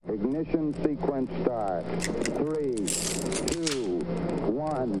Ignition sequence start. 3, 2,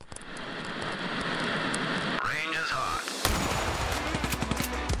 1. Range is hot.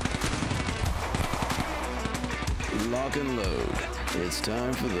 Lock and load. It's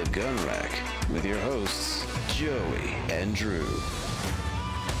time for the Gun Rack with your hosts, Joey and Drew.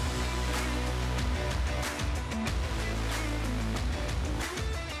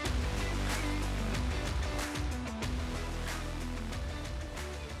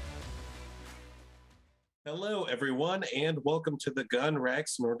 Hello, everyone, and welcome to the Gun Rack,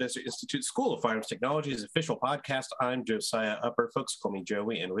 Sonora Desert Institute School of Firearms Technology's official podcast. I'm Josiah Upper. Folks call me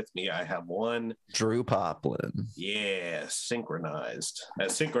Joey, and with me I have one Drew Poplin. Yeah, synchronized.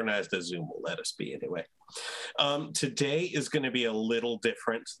 As synchronized as Zoom will let us be, anyway. Today is going to be a little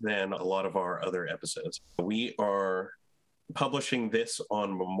different than a lot of our other episodes. We are publishing this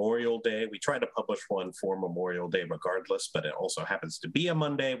on Memorial Day. We try to publish one for Memorial Day regardless, but it also happens to be a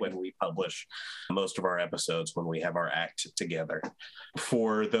Monday when we publish most of our episodes when we have our act together.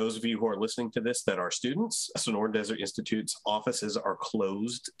 For those of you who are listening to this that are students, Sonora Desert Institute's offices are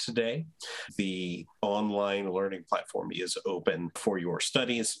closed today. The online learning platform is open for your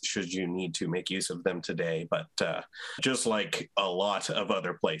studies should you need to make use of them today, but just like a lot of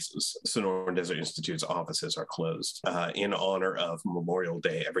other places, Sonora Desert Institute's offices are closed. In honor of Memorial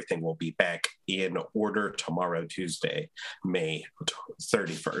Day, everything will be back in order tomorrow, Tuesday, May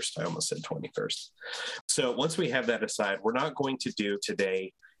 31st. I almost said 21st. So once we have that aside, we're not going to do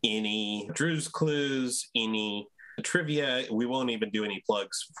today any Drew's Clues, any trivia. We won't even do any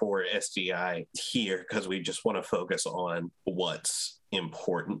plugs for SDI here because we just want to focus on what's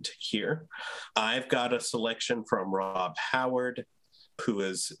important here. I've got a selection from Rob Howard, who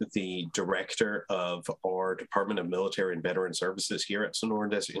is the director of our Department of Military and Veteran Services here at Sonora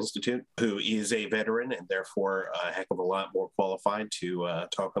Desert Institute, who is a veteran and therefore a heck of a lot more qualified to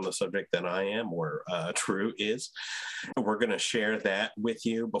talk on the subject than I am, or Drew is. We're going to share that with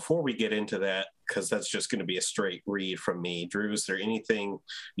you. Before we get into that, because that's just going to be a straight read from me, Drew, is there anything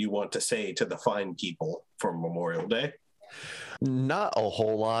you want to say to the fine people for Memorial Day? Not a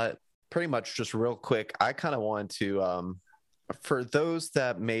whole lot. Pretty much just real quick, I kind of want to... for those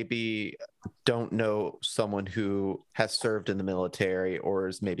that maybe don't know someone who has served in the military or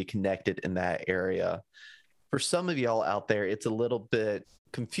is maybe connected in that area, for some of y'all out there, it's a little bit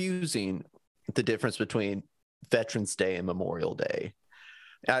confusing, the difference between Veterans Day and Memorial Day.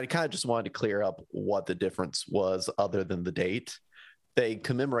 I kind of just wanted to clear up what the difference was other than the date. They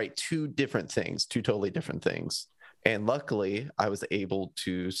commemorate two totally different things. And luckily, I was able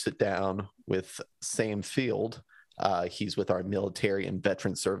to sit down with Sam Field. He's with our Military and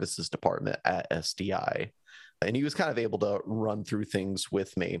Veteran Services Department at SDI. And he was kind of able to run through things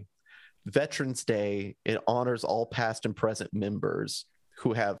with me. Veterans Day, it honors all past and present members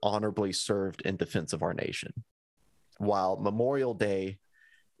who have honorably served in defense of our nation. While Memorial Day,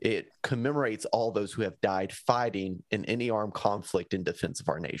 it commemorates all those who have died fighting in any armed conflict in defense of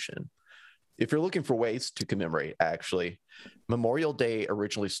our nation. If you're looking for ways to commemorate, actually, Memorial Day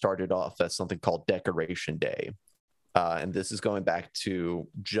originally started off as something called Decoration Day. And this is going back to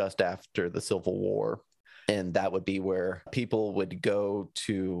just after the Civil War. And that would be where people would go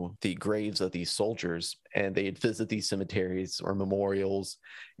to the graves of these soldiers and they'd visit these cemeteries or memorials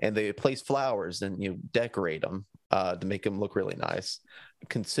and they would place flowers and decorate them to make them look really nice.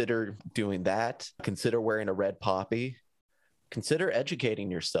 Consider doing that. Consider wearing a red poppy. Consider educating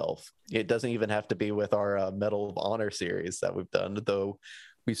yourself. It doesn't even have to be with our Medal of Honor series that we've done, though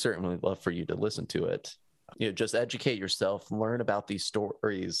we certainly love for you to listen to it. Just educate yourself, learn about these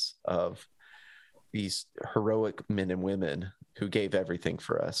stories of these heroic men and women who gave everything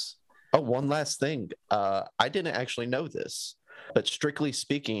for us. Oh, one last thing. I didn't actually know this, but strictly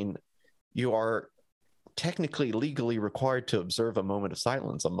speaking, you are technically legally required to observe a moment of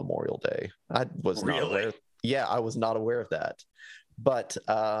silence on Memorial Day. I was not aware. Yeah, I was not aware of that. But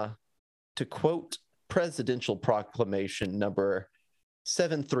to quote Presidential Proclamation number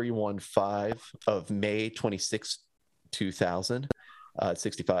 7315 of May 26, 2000,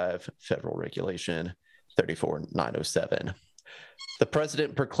 65 Federal Regulation 34907. The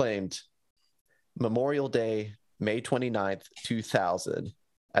President proclaimed Memorial Day, May 29th, 2000,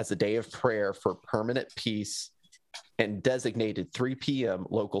 as a day of prayer for permanent peace and designated 3 p.m.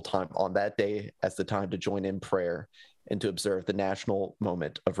 local time on that day as the time to join in prayer and to observe the national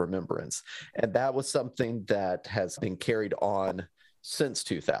moment of remembrance. And that was something that has been carried on since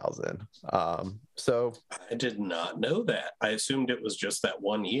 2000. So I did not know that. I assumed it was just that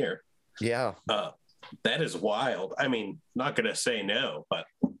 1 year. Yeah. That is wild. I mean, not going to say no, but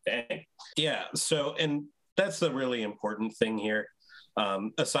dang. Yeah. So, and that's the really important thing here.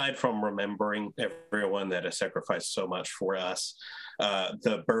 Aside from remembering everyone that has sacrificed so much for us,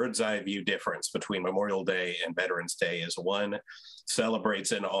 the bird's eye view difference between Memorial Day and Veterans Day is one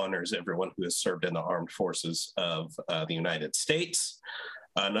celebrates and honors everyone who has served in the armed forces of the United States.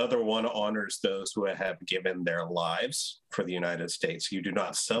 Another one honors those who have given their lives for the United States. You do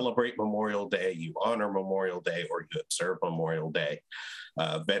not celebrate Memorial Day, you honor Memorial Day, or you observe Memorial Day.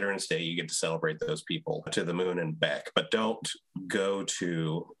 Veterans Day, you get to celebrate those people to the moon and back, but don't go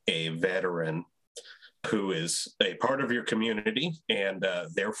to a veteran who is a part of your community and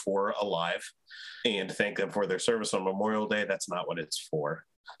therefore alive and thank them for their service on Memorial Day. That's not what it's for.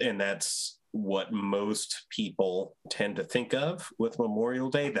 And that's what most people tend to think of with Memorial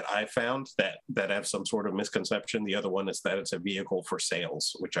Day that I found that have some sort of misconception. The other one is that it's a vehicle for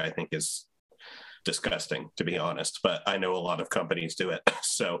sales, which I think is disgusting, to be honest, but I know a lot of companies do it.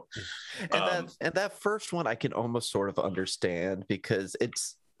 So and that first one I can almost sort of understand because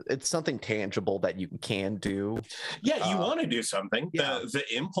it's something tangible that you can do. Yeah, you want to do something. Yeah. The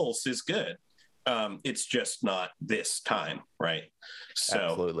impulse is good. It's just not this time, right? So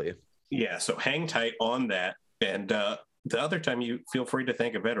Absolutely. Yeah, so hang tight on that. And the other time you feel free to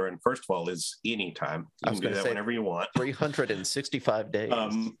thank a veteran, first of all, is any time. You can do that whenever you want. 365 days.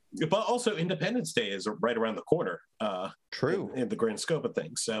 But also Independence Day is right around the corner. True. In the grand scope of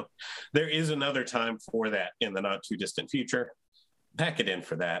things. So there is another time for that in the not too distant future. Pack it in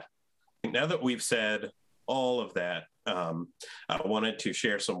for that. Now that we've said all of that, I wanted to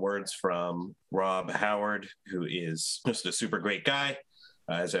share some words from Rob Howard, who is just a super great guy.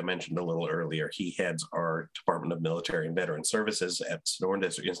 As I mentioned a little earlier, he heads our Department of Military and Veteran Services at Sonoran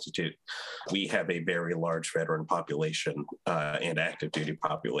Desert Institute. We have a very large veteran population and active duty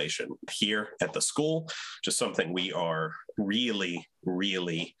population here at the school, just something we are really,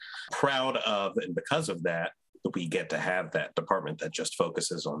 really proud of. And because of that, we get to have that department that just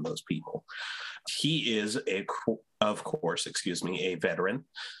focuses on those people. He is of course, a veteran.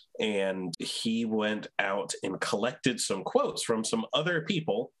 And he went out and collected some quotes from some other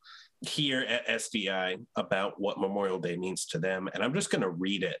people here at SDI about what Memorial Day means to them. And I'm just going to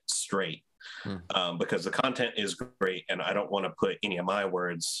read it straight because the content is great. And I don't want to put any of my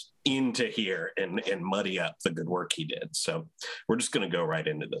words into here and muddy up the good work he did. So we're just going to go right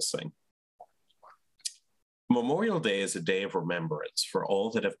into this thing. Memorial Day is a day of remembrance for all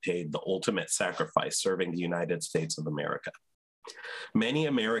that have paid the ultimate sacrifice serving the United States of America. Many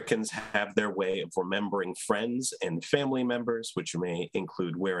Americans have their way of remembering friends and family members, which may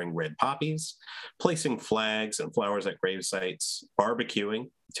include wearing red poppies, placing flags and flowers at grave sites, barbecuing,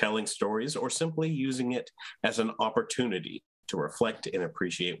 telling stories, or simply using it as an opportunity to reflect and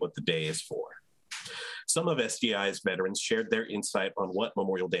appreciate what the day is for. Some of SDI's veterans shared their insight on what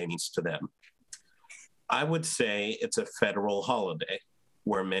Memorial Day means to them. I would say it's a federal holiday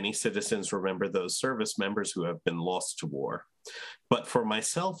where many citizens remember those service members who have been lost to war. But for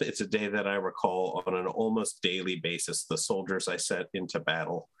myself, it's a day that I recall on an almost daily basis the soldiers I sent into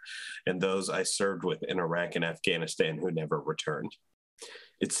battle and those I served with in Iraq and Afghanistan who never returned.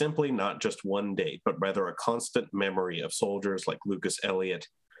 It's simply not just one date, but rather a constant memory of soldiers like Lucas Elliott,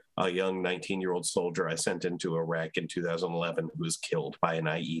 a young 19-year-old soldier I sent into Iraq in 2011 who was killed by an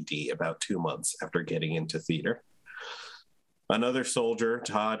IED about 2 months after getting into theater. Another soldier,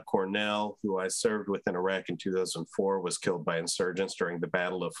 Todd Cornell, who I served with in Iraq in 2004, was killed by insurgents during the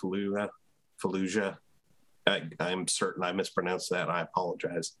Battle of Fallujah. I'm certain I mispronounced that. I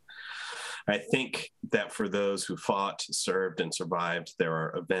apologize. I think that for those who fought, served, and survived, there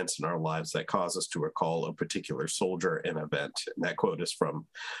are events in our lives that cause us to recall a particular soldier and event. And that quote is from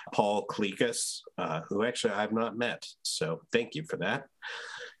Paul Klekas, who actually I've not met. So thank you for that.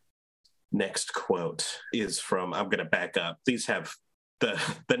 Next quote is from, I'm going to back up. These have, the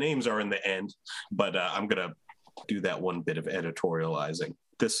names are in the end, but I'm going to do that one bit of editorializing.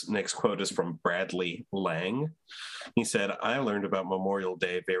 This next quote is from Bradley Lang. He said, I learned about Memorial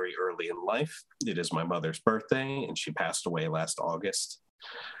Day very early in life. It is my mother's birthday, and she passed away last August.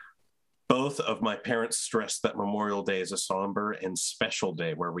 Both of my parents stressed that Memorial Day is a somber and special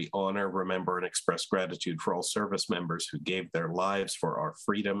day where we honor, remember, and express gratitude for all service members who gave their lives for our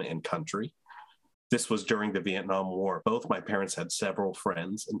freedom and country. This was during the Vietnam War. Both my parents had several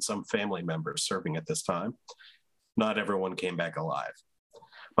friends and some family members serving at this time. Not everyone came back alive.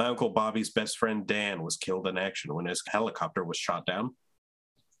 My Uncle Bobby's best friend, Dan, was killed in action when his helicopter was shot down.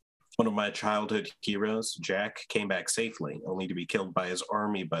 One of my childhood heroes, Jack, came back safely, only to be killed by his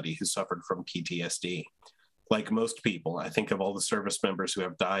army buddy who suffered from PTSD. Like most people, I think of all the service members who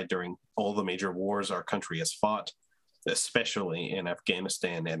have died during all the major wars our country has fought, especially in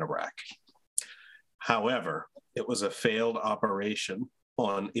Afghanistan and Iraq. However, It was a failed operation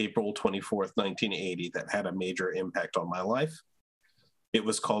on April 24th, 1980, that had a major impact on my life. It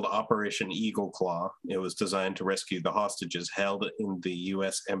was called Operation Eagle Claw. It was designed to rescue the hostages held in the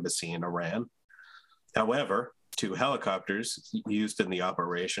U.S. Embassy in Iran. However, 2 helicopters used in the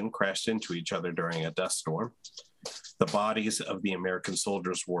operation crashed into each other during a dust storm. The bodies of the American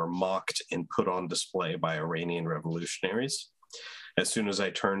soldiers were mocked and put on display by Iranian revolutionaries. As soon as I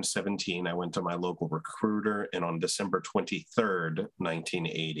turned 17, I went to my local recruiter, and on December 23rd,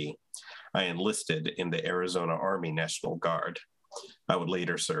 1980, I enlisted in the Arizona Army National Guard. I would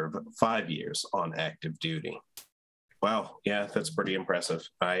later serve 5 years on active duty. Wow, yeah, that's pretty impressive.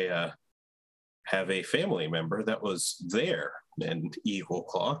 I have a family member that was there in Eagle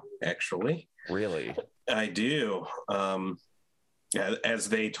Claw, actually. Really? I do. As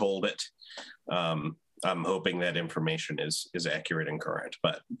they told it. I'm hoping that information is accurate and correct,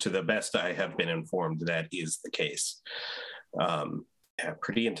 but to the best I have been informed, that is the case. Yeah,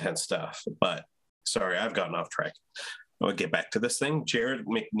 pretty intense stuff, but sorry, I've gotten off track. I'll get back to this thing. Jared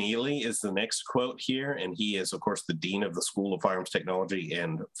McNeely is the next quote here, and he is, of course, the Dean of the School of Firearms Technology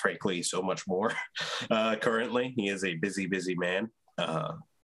and, frankly, so much more currently. He is a busy, busy man.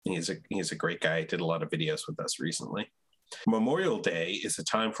 He's a great guy. He did a lot of videos with us recently. Memorial Day is a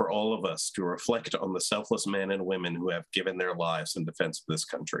time for all of us to reflect on the selfless men and women who have given their lives in defense of this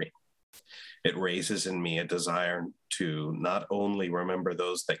country. It raises in me a desire to not only remember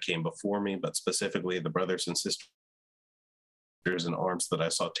those that came before me, but specifically the brothers and sisters in arms that I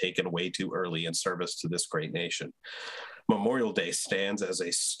saw taken way too early in service to this great nation. Memorial Day stands as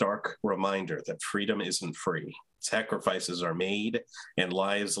a stark reminder that freedom isn't free. Sacrifices are made and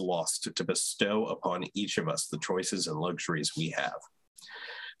lives lost to bestow upon each of us the choices and luxuries we have.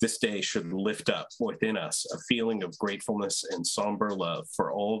 This day should lift up within us a feeling of gratefulness and somber love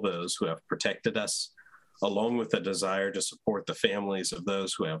for all those who have protected us, along with a desire to support the families of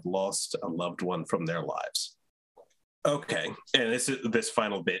those who have lost a loved one from their lives. Okay, and this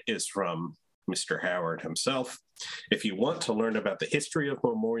final bit is from Mr. Howard himself. If you want to learn about the history of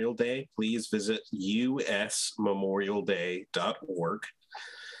Memorial Day, please visit usmemorialday.org.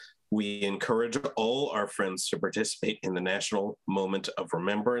 We encourage all our friends to participate in the National Moment of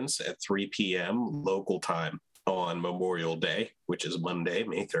Remembrance at 3 p.m. local time on Memorial Day, which is Monday,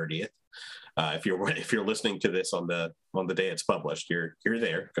 May 30th. If you're listening to this on the day it's published, you're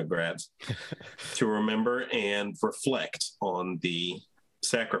there. Congrats. To remember and reflect on the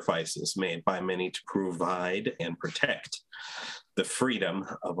sacrifices made by many to provide and protect the freedom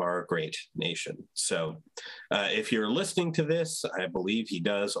of our great nation. So if you're listening to this, I believe he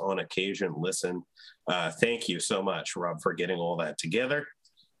does on occasion listen. Thank you so much, Rob, for getting all that together.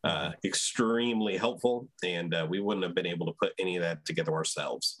 Extremely helpful, and we wouldn't have been able to put any of that together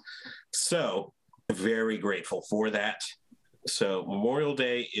ourselves. So very grateful for that. So Memorial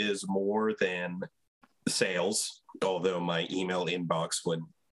Day is more than sales, although my email inbox would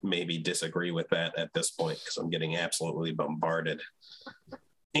maybe disagree with that at this point because I'm getting absolutely bombarded.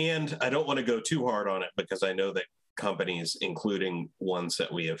 And I don't want to go too hard on it because I know that companies, including ones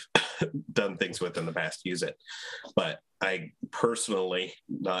that we have done things with in the past, use it. But I personally,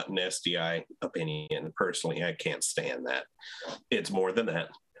 not an SDI opinion, personally, I can't stand that. It's more than that,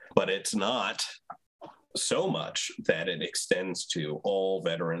 but it's not so much that it extends to all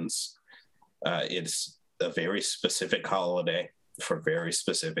veterans. It's a very specific holiday for very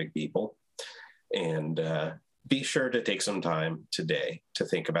specific people. And be sure to take some time today to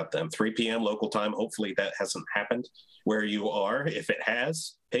think about them. 3 p.m. local time. Hopefully that hasn't happened where you are. If it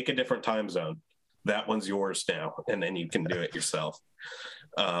has, pick a different time zone. That one's yours now, and then you can do it yourself.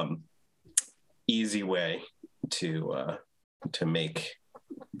 Easy way to make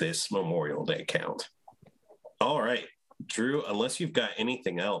this Memorial Day count. All right, Drew, unless you've got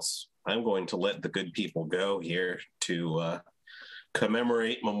anything else, I'm going to let the good people go here to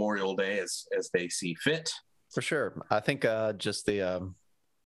commemorate Memorial Day as they see fit. For sure. I think just the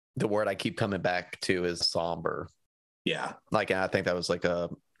word I keep coming back to is somber. Yeah. Like, I think that was like a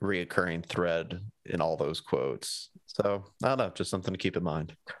reoccurring thread in all those quotes. So I don't know, just something to keep in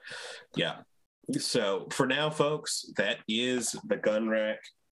mind. Yeah. So for now, folks, that is the gun rack.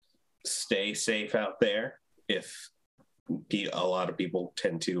 Stay safe out there. If a lot of people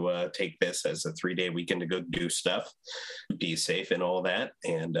tend to take this as a 3-day weekend to go do stuff, be safe and all that.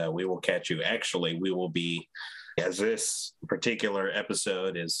 And we will catch you. Actually, we will be, as this particular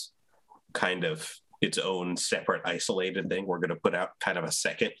episode is kind of its own separate isolated thing, we're going to put out kind of a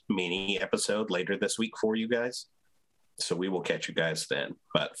second mini episode later this week for you guys. So we will catch you guys then.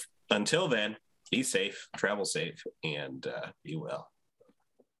 But until then, be safe, travel safe, and be well.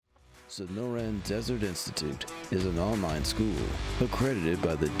 Sonoran Desert Institute is an online school accredited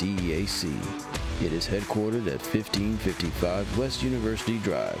by the DEAC. It is headquartered at 1555 West University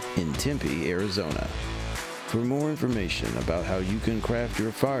Drive in Tempe, Arizona. For more information about how you can craft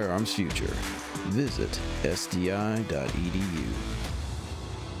your firearms future, visit sdi.edu.